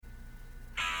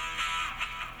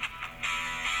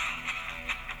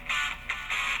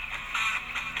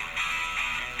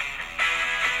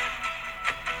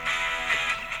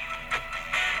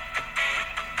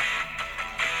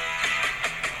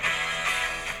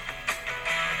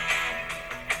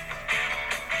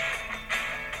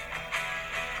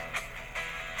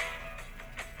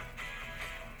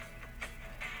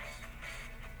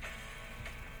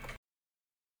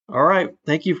All right.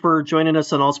 Thank you for joining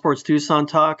us on All Sports Tucson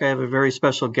Talk. I have a very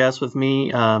special guest with me,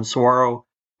 Sahuaro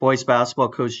boys basketball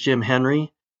coach Jim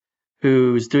Henry,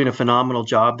 who's doing a phenomenal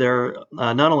job there.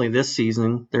 Not only this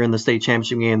season, they're in the state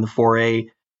championship game, the 4A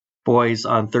boys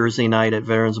on Thursday night at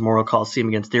Veterans Memorial Coliseum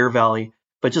against Deer Valley,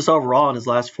 but just overall in his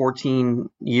last 14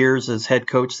 years as head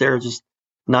coach there, just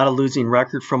not a losing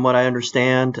record from what I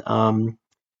understand.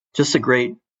 Just a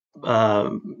great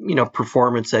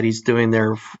performance that he's doing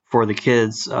there for the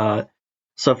kids.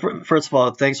 First of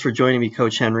all, thanks for joining me,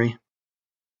 Coach Henry.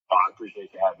 I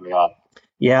appreciate you having me on.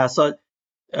 Yeah. So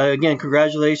again,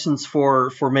 congratulations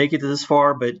for making it this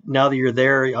far. But now that you're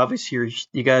there, obviously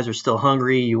you guys are still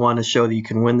hungry. You want to show that you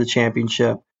can win the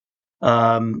championship.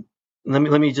 Let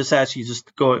me just ask you,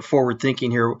 just go forward thinking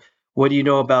here. What do you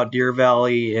know about Deer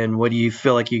Valley, and what do you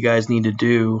feel like you guys need to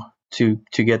do to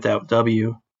get that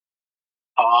W?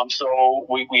 So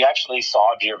we actually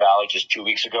saw Deer Valley just 2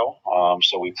 weeks ago.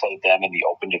 So we played them in the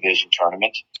Open Division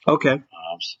tournament. Okay.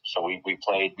 So we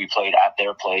played at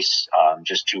their place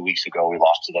just 2 weeks ago. We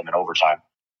lost to them in overtime.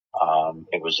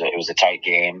 It was a tight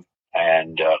game,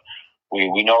 and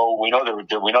we know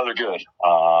they're good.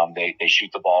 They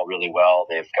shoot the ball really well.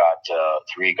 They've got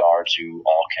three guards who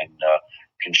all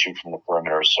can shoot from the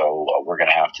perimeter. So we're going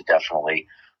to have to definitely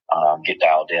get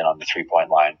dialed in on the 3-point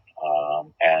line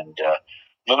and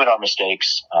limit our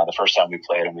mistakes. The first time we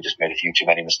played them, we just made a few too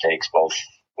many mistakes, both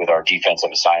with our defensive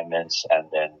assignments and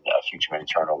then a few too many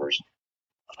turnovers.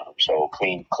 So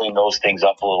clean those things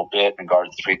up a little bit and guard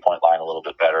the 3-point line a little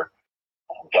bit better.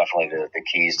 Definitely the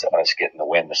keys to us getting the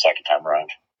win the second time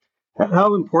around.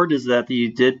 How important is that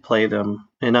you did play them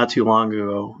and not too long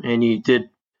ago, and you did,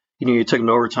 you took an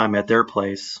overtime at their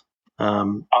place? I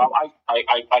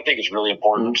think it's really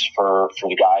important for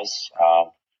the guys.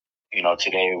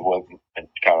 Today was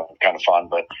kind of fun,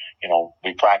 but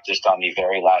we practiced on the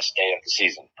very last day of the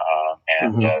season,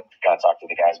 and got to talk to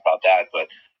the guys about that. But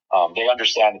they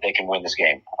understand that they can win this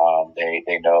game.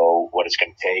 They know what it's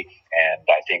going to take, and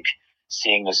I think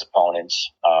seeing this opponent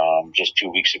just 2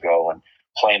 weeks ago and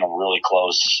playing them really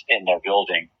close in their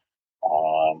building,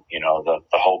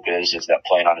 the hope is that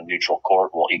playing on a neutral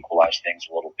court will equalize things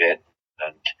a little bit,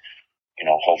 and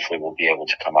hopefully we'll be able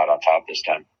to come out on top this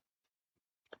time.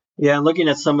 Yeah, looking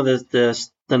at some of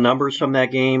the numbers from that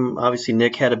game, obviously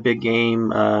Nick had a big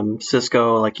game.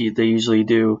 Cisco, like they usually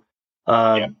do.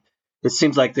 It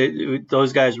seems like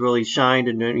those guys really shined,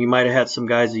 and you might have had some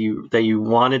guys that you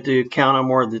wanted to count on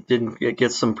more that didn't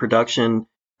get some production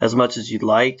as much as you'd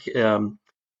like. And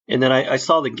then I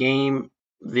saw the game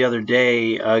the other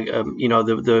day.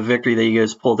 The victory that you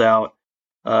guys pulled out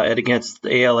against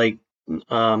ALA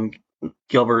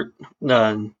Gilbert,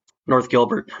 North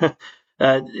Gilbert.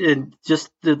 And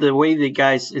just the way the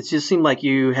guys, it just seemed like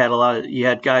you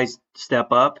had guys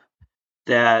step up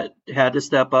that had to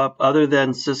step up other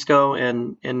than Cisco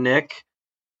and Nick.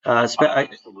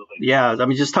 Absolutely. Yeah. I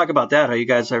mean, just talk about that, how you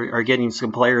guys are getting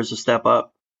some players to step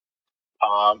up.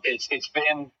 It's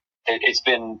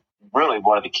been really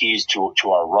one of the keys to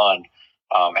our run,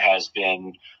 has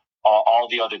been all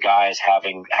the other guys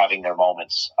having their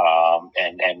moments,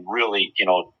 and really,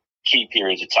 key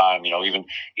periods of time, even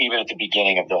at the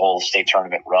beginning of the whole state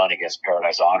tournament run against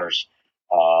Paradise Honors,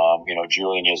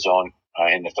 Julian Yazon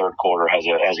in the third quarter has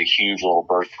a huge little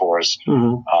burst for us,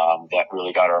 that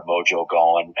really got our mojo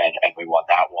going, and we won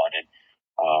that one.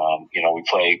 And we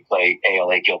play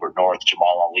ALA Gilbert North.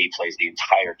 Jamal Ali plays the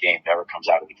entire game, never comes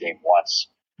out of the game once,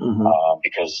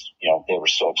 because they were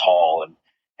so tall,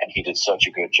 and he did such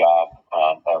a good job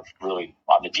of really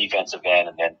on the defensive end,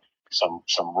 and then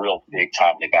some real big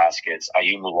timely baskets.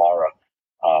 Ayumu Lara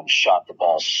shot the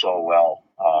ball so well,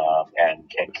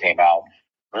 and came out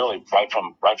really right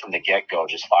from the get go,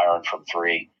 just firing from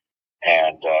three.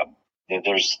 And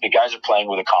the guys are playing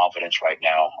with a confidence right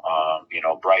now.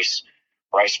 Bryce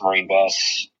Marine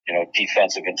Bess,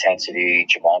 defensive intensity.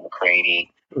 Jamal McCraney.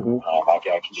 I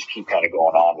can just keep kind of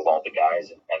going on with all the guys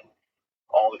and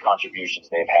all the contributions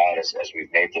they've had as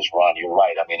we've made this run. You're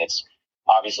right. I mean, it's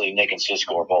obviously Nick and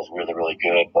Cisco are both really, really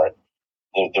good, but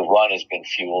the run has been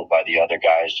fueled by the other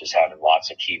guys just having lots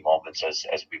of key moments as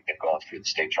we've been going through the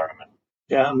state tournament.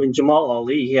 Yeah, I mean, Jamal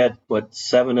Ali, he had,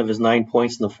 7 of his 9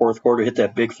 points in the fourth quarter, hit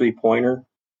that big 3-pointer.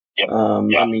 Yep. I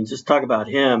mean, just talk about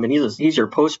him, and he's your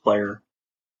post player,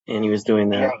 and he was doing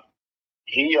that.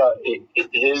 Yeah.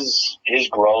 His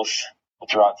growth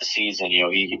throughout the season,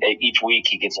 each week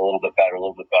he gets a little bit better, a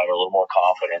little more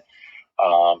confident.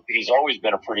 He's always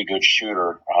been a pretty good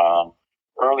shooter.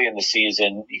 Early in the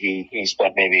season, he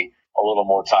spent maybe a little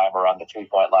more time around the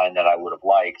 3-point line than I would have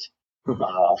liked.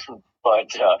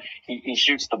 But he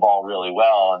shoots the ball really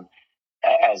well. And,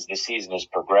 as the season has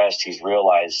progressed, he's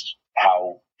realized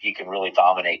how he can really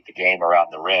dominate the game around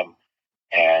the rim.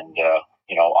 And,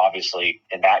 obviously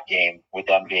in that game, with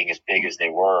them being as big as they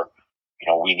were,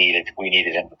 we needed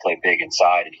him to play big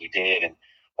inside, and he did.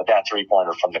 But that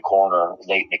 3-pointer from the corner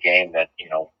late in the game that,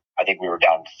 I think we were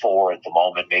down 4 at the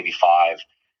moment, maybe 5.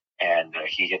 And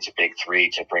he hits a big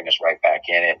 3 to bring us right back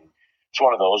in it. And it's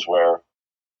one of those where,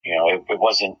 it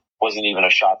wasn't even a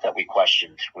shot that we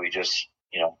questioned. We just,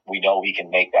 we know he can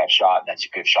make that shot, and that's a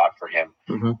good shot for him.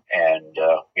 Mm-hmm. And,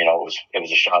 it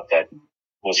was a shot that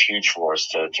was huge for us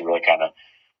to really kind of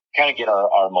get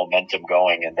our momentum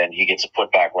going. And then he gets a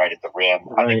putback right at the rim,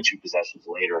 right. I think 2 possessions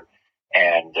later.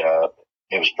 And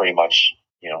it was pretty much,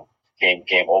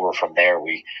 game over from there.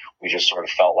 We just sort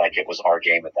of felt like it was our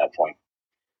game at that point.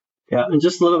 Yeah, and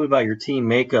just a little bit about your team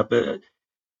makeup.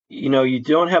 You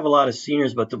don't have a lot of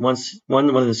seniors, but one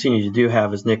of the seniors you do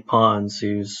have is Nick Pons,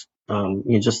 who's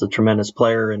just a tremendous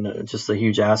player and just a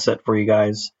huge asset for you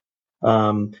guys.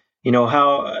 How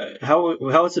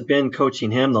has it been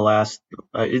coaching him the last?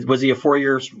 Was he a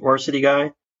 4-year varsity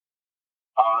guy?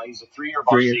 He's a 3-year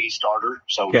varsity starter,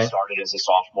 so he started as a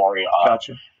sophomore.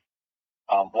 Gotcha.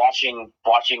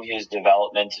 Watching his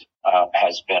development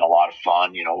has been a lot of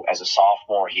fun. As a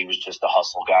sophomore, he was just a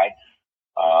hustle guy.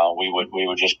 We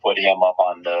would just put him up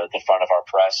on the front of our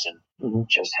press and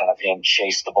just have him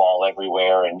chase the ball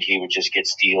everywhere, and he would just get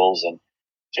steals and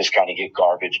just kind of get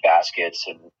garbage baskets.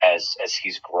 And as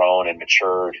he's grown and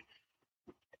matured,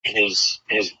 his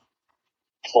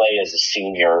play as a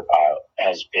senior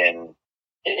has been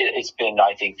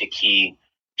I think the key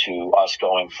to us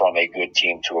going from a good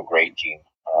team to a great team.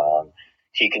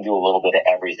 He can do a little bit of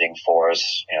everything for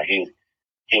us.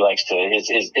 He likes to,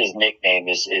 his nickname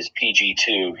is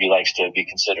PG2. He likes to be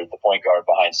considered the point guard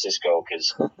behind Cisco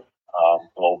because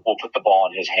we'll put the ball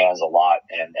in his hands a lot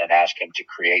and ask him to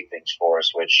create things for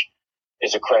us, which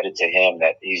is a credit to him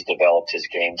that he's developed his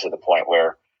game to the point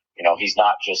where, he's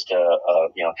not just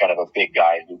kind of a big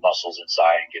guy who muscles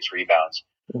inside and gets rebounds.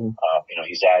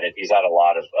 He's added a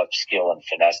lot of skill and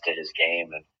finesse to his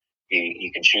game, and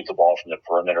he can shoot the ball from the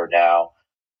perimeter now.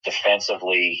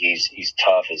 Defensively, he's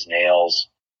tough as nails.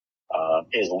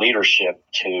 His leadership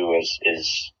too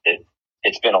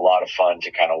it's been a lot of fun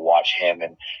to kind of watch him,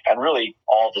 and really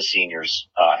all the seniors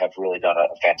have really done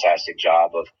a fantastic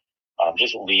job of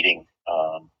just leading.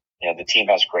 The team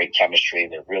has great chemistry.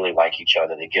 They really like each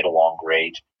other. They get along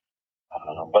great.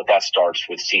 But that starts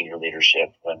with senior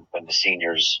leadership when the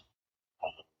seniors,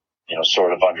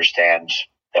 sort of understand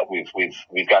that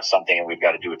we've got something and we've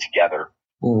got to do it together.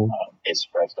 It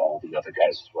spreads to all the other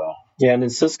guys as well. Yeah, and then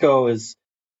Cisco is.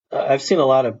 I've seen a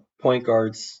lot of point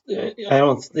guards. I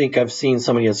don't think I've seen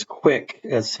somebody as quick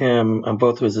as him on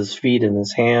both with his feet and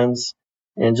his hands,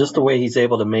 and just the way he's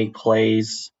able to make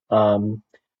plays on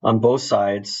both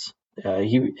sides.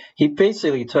 He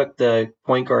basically took the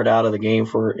point guard out of the game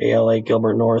for ALA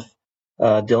Gilbert North,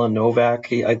 Dylan Novak.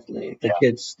 He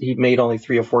made only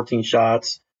 3 of 14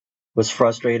 shots, was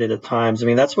frustrated at times. I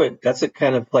mean, that's the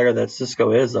kind of player that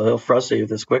Cisco is, though. He'll frustrate you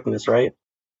with his quickness, right?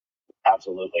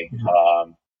 Absolutely.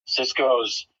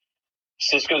 Cisco's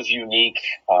unique.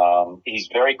 He's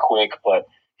very quick, but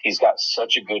he's got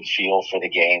such a good feel for the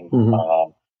game.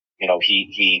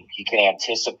 He can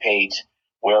anticipate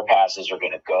where passes are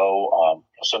going to go.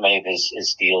 So many of his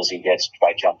steals he gets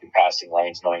by jumping passing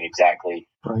lanes, knowing exactly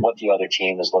what the other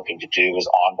team is looking to do. His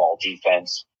on-ball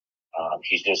defense.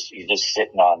 He's just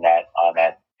sitting on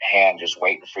that hand, just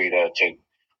waiting for you to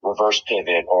reverse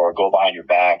pivot or go behind your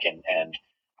back, and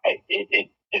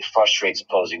it frustrates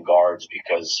opposing guards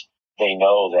because they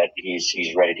know that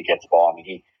he's ready to get the ball. I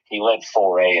mean, he led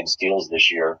 4A in steals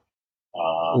this year,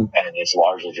 and it's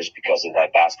largely just because of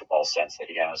that basketball sense that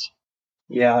he has.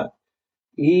 Yeah,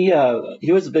 he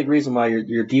was a big reason why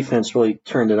your defense really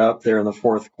turned it up there in the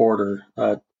fourth quarter.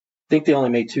 I think they only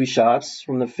made 2 shots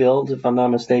from the field, if I'm not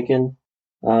mistaken,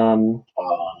 in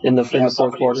the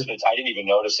fourth quarter. I didn't even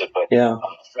notice it, but yeah. A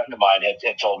friend of mine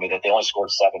had told me that they only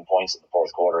scored 7 points in the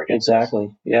fourth quarter. Exactly.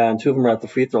 Us. Yeah, and 2 of them were at the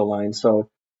free throw line. So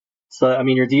I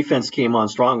mean, your defense came on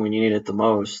strong when you needed it the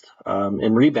most,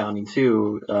 and rebounding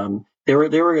too.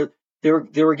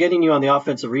 They were getting you on the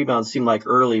offensive rebound. Seemed like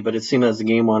early, but it seemed as the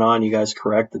game went on, you guys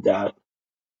corrected that.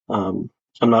 I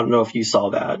don't know if you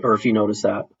saw that or if you noticed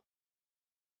that.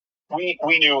 We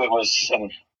knew it was,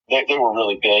 and they were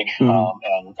really big.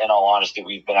 And in all honesty,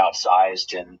 we've been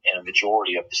outsized in a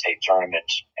majority of the state tournament,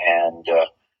 and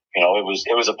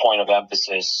it was a point of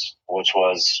emphasis, which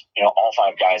was all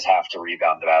 5 guys have to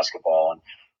rebound the basketball, and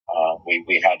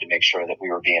we had to make sure that we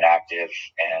were being active,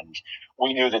 and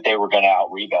we knew that they were going to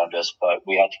out rebound us, but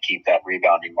we had to keep that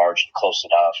rebounding margin close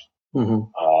enough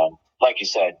Like you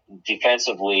said,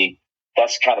 defensively,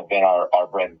 that's kind of been our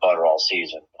bread and butter all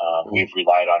season. We've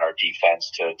relied on our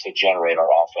defense to generate our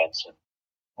offense. And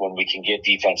when we can get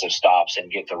defensive stops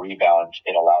and get the rebound,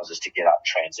 it allows us to get out in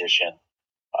transition.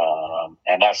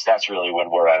 And that's really when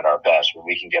we're at our best, when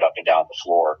we can get up and down the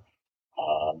floor.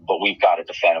 But we've got to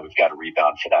defend and we've got to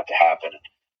rebound for that to happen.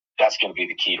 That's going to be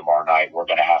the key tomorrow night. We're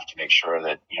going to have to make sure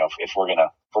that, if we're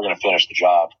going to finish the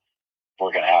job,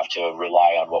 we're going to have to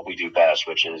rely on what we do best,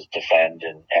 which is defend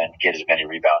and get as many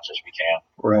rebounds as we can.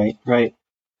 Right.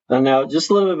 And now, just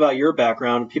a little bit about your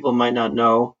background. People might not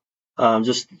know.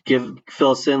 Just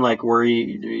fill us in. Like, are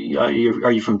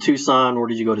you from Tucson? Where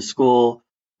did you go to school?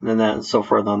 And then that and so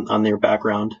forth on your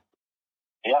background.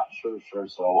 Yeah, sure.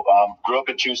 So, grew up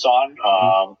in Tucson,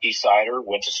 East Sider.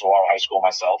 Went to Sahuaro High School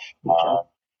myself. Okay.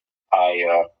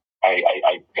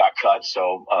 I got cut,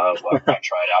 so I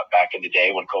tried out back in the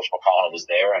day when Coach McConnell was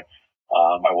there, and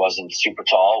I wasn't super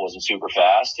tall, wasn't super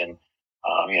fast, and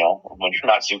when you're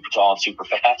not super tall and super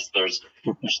fast, there's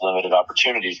limited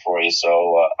opportunities for you.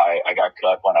 So I got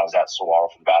cut when I was at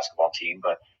Sahuaro for the basketball team,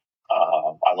 but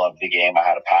I loved the game. I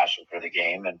had a passion for the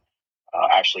game, and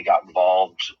actually got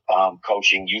involved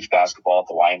coaching youth basketball at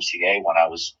the YMCA when I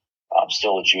was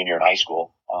still a junior in high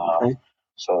school. Okay.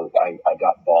 So I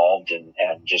got involved and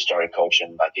just started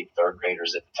coaching, I think, third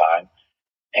graders at the time.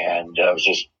 And I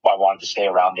wanted to stay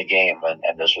around the game.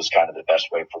 And this was kind of the best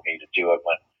way for me to do it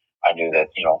when I knew that,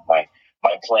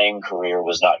 my playing career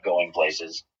was not going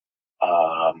places.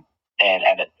 And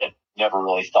it never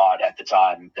really thought at the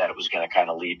time that it was going to kind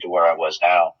of lead to where I was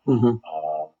now.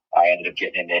 I ended up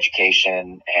getting into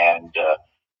education and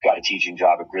got a teaching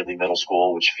job at Gridley Middle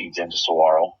School, which feeds into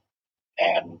Sahuaro.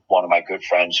 And one of my good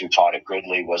friends who taught at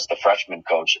Gridley was the freshman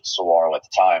coach at Sahuaro at the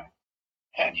time.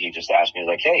 And he just asked me,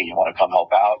 like, hey, you want to come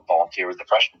help out, volunteer with the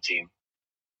freshman team?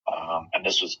 And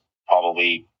this was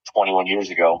probably 21 years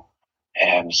ago.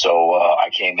 And so I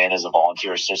came in as a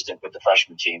volunteer assistant with the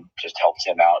freshman team, just helped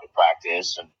him out at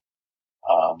practice and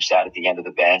sat at the end of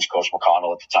the bench. Coach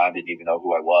McConnell at the time didn't even know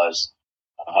who I was.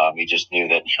 He just knew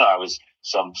that I was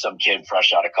some kid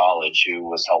fresh out of college who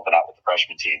was helping out with the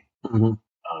freshman team.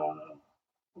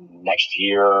 Next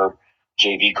year,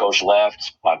 JV coach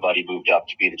left. My buddy moved up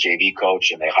to be the JV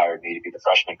coach, and they hired me to be the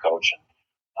freshman coach.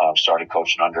 And started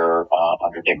coaching under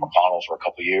Dick McConnell for a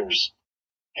couple of years.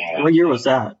 And what year was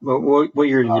that? What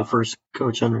year did you first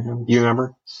coach under him? Do you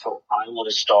remember? So I would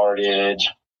have started.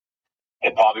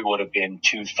 It probably would have been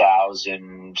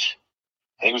 2000.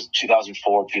 I think it was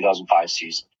 2004, 2005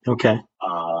 season. Okay.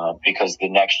 Because the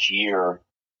next year,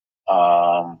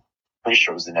 pretty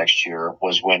sure it was the next year,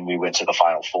 was when we went to the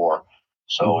Final Four.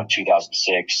 So in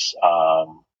 2006,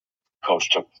 Coach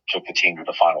took the team to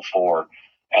the Final Four,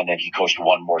 and then he coached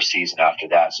one more season after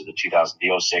that. So the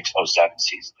 06-07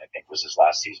 season, I think, was his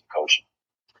last season coaching.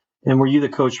 And were you the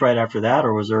coach right after that,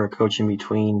 or was there a coach in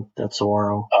between that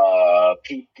Sahuaro?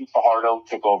 Pete Fajardo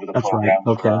took over the program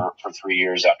for 3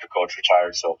 years after Coach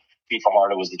retired. So Pete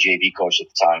Fajardo was the JV coach at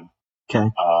the time.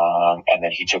 Okay. And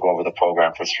then he took over the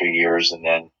program for 3 years, and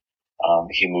then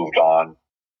he moved on.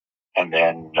 And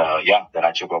then, then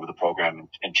I took over the program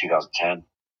in 2010.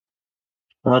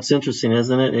 Well, that's interesting,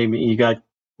 isn't it? You got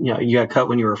cut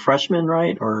when you were a freshman,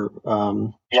 right? Or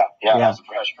yeah, as a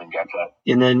freshman, got cut.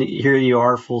 And then here you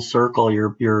are, full circle.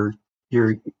 You're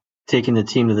taking the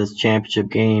team to this championship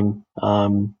game.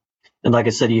 And like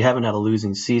I said, you haven't had a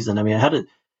losing season. I mean,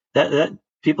 that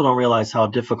people don't realize how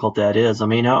difficult that is. I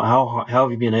mean, how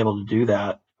have you been able to do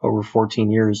that over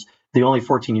 14 years? The only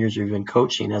 14 years you've been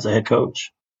coaching as a head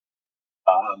coach.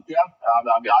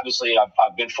 I mean, obviously,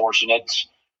 I've been fortunate.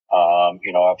 I've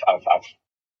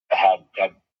had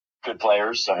good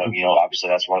players. Obviously,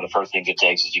 that's one of the first things it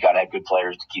takes is you got to have good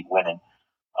players to keep winning.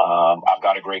 I've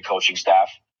got a great coaching staff.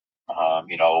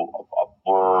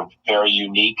 We're very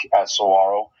unique at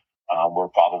Sahuaro. We're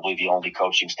probably the only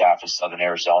coaching staff in Southern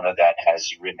Arizona that has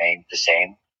remained the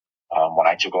same. When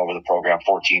I took over the program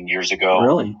 14 years ago,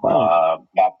 really? Wow.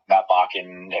 Matt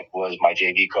Bakken was my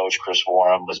JV coach. Chris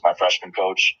Warham was my freshman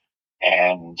coach.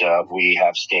 And we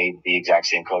have stayed the exact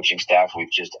same coaching staff. We've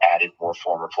just added more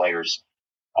former players.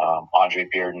 Andre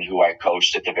Bearden, who I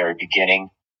coached at the very beginning,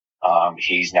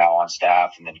 he's now on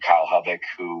staff. And then Kyle Hubbock,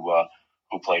 who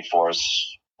played for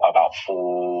us about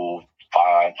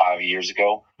 5 years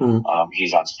ago.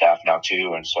 He's on staff now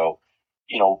too. And so,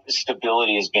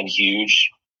 stability has been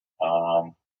huge.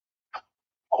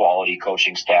 Quality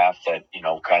coaching staff that,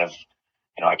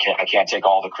 I can't take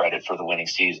all the credit for the winning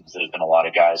seasons. There's been a lot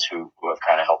of guys who have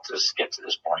kind of helped us get to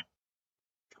this point.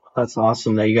 That's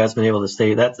awesome that you guys have been able to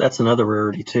stay. That's another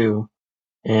rarity too.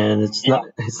 And it's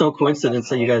no coincidence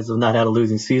that you guys have not had a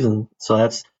losing season. So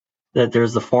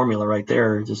there's the formula right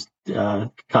there, just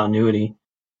continuity.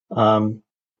 And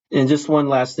just one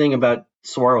last thing about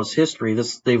Sahuaro's history.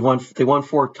 They won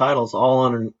 4 titles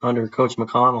all under Coach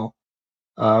McConnell,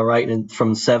 right? And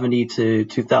from 70 to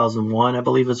 2001, I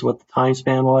believe is what the time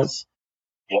span was.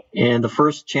 Yep. And the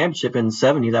first championship in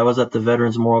 70, that was at the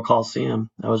Veterans Memorial Coliseum.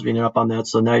 I was reading up on that.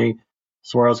 So now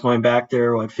Sahuaro's going back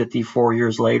there, 54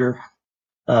 years later.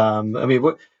 I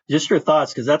mean, just your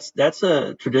thoughts, because that's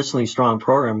a traditionally strong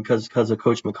program because of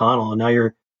Coach McConnell. And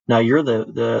now you're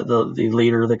the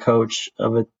leader, the coach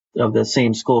of the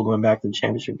same school going back to the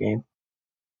championship game.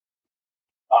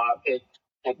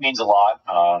 It means a lot.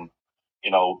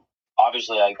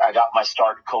 Obviously I got my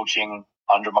start coaching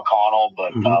under McConnell,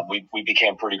 but we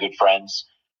became pretty good friends.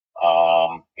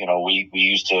 We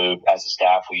used to, as a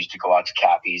staff, we used to go out to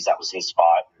Cappy's. That was his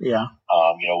spot. Yeah.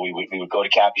 We would go to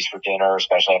Cappy's for dinner,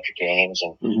 especially after games,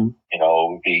 and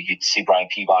you'd see Brian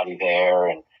Peabody there,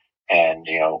 and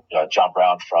John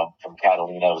Brown from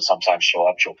Catalina would sometimes show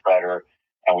up, Joe Pretter,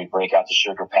 and we'd break out the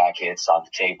sugar packets on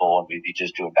the table, and we'd be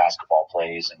just doing basketball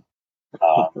plays. And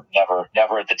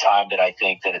never at the time did I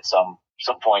think that at some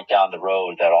point down the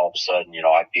road that all of a sudden,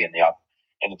 I'd be in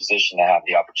the position to have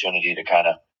the opportunity to kind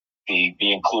of be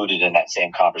included in that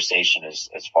same conversation as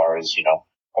far as,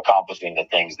 accomplishing the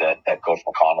things that Coach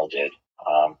McConnell did.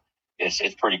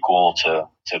 It's pretty cool to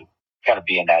kind of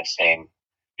be in that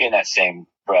same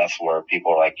breath where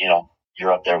people are like,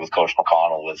 you're up there with Coach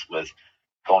McConnell with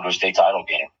going to a state title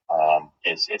game.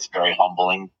 It's very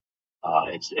humbling.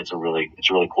 It's a really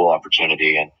cool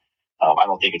opportunity, and I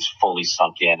don't think it's fully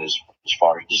sunk in as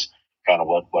far as just kind of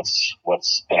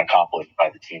what's been accomplished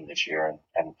by the team this year,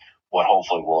 and what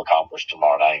hopefully we'll accomplish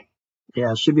tomorrow night.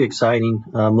 Yeah, it should be exciting.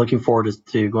 I'm looking forward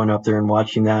to going up there and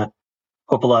watching that.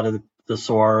 Hope a lot of the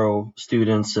Sahuaro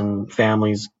students and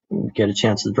families get a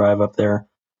chance to drive up there.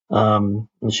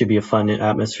 It should be a fun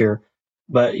atmosphere.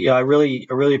 But yeah, I really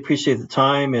appreciate the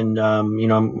time, and I'm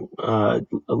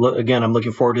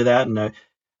looking forward to that, and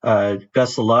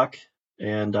best of luck.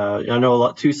 And I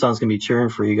know Tucson's gonna be cheering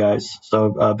for you guys,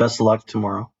 so best of luck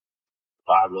tomorrow.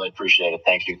 I really appreciate it.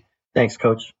 Thank you. Thanks,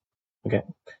 Coach. Okay.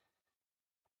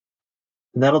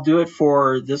 And that'll do it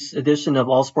for this edition of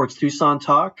All Sports Tucson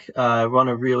Talk. I want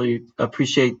to really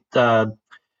appreciate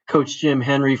Coach Jim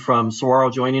Henry from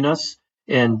Sahuaro joining us,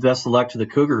 and best of luck to the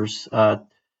Cougars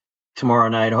tomorrow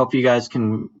night. I hope you guys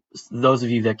can, those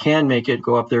of you that can make it,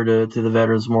 go up there to the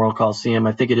Veterans Memorial Coliseum.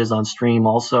 I think it is on stream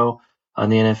also on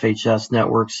the NFHS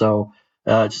network. So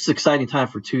just an exciting time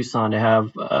for Tucson to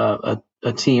have a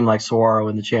team like Sahuaro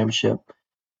in the championship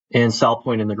and South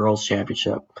Point in the girls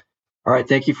championship. All right.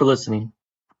 Thank you for listening.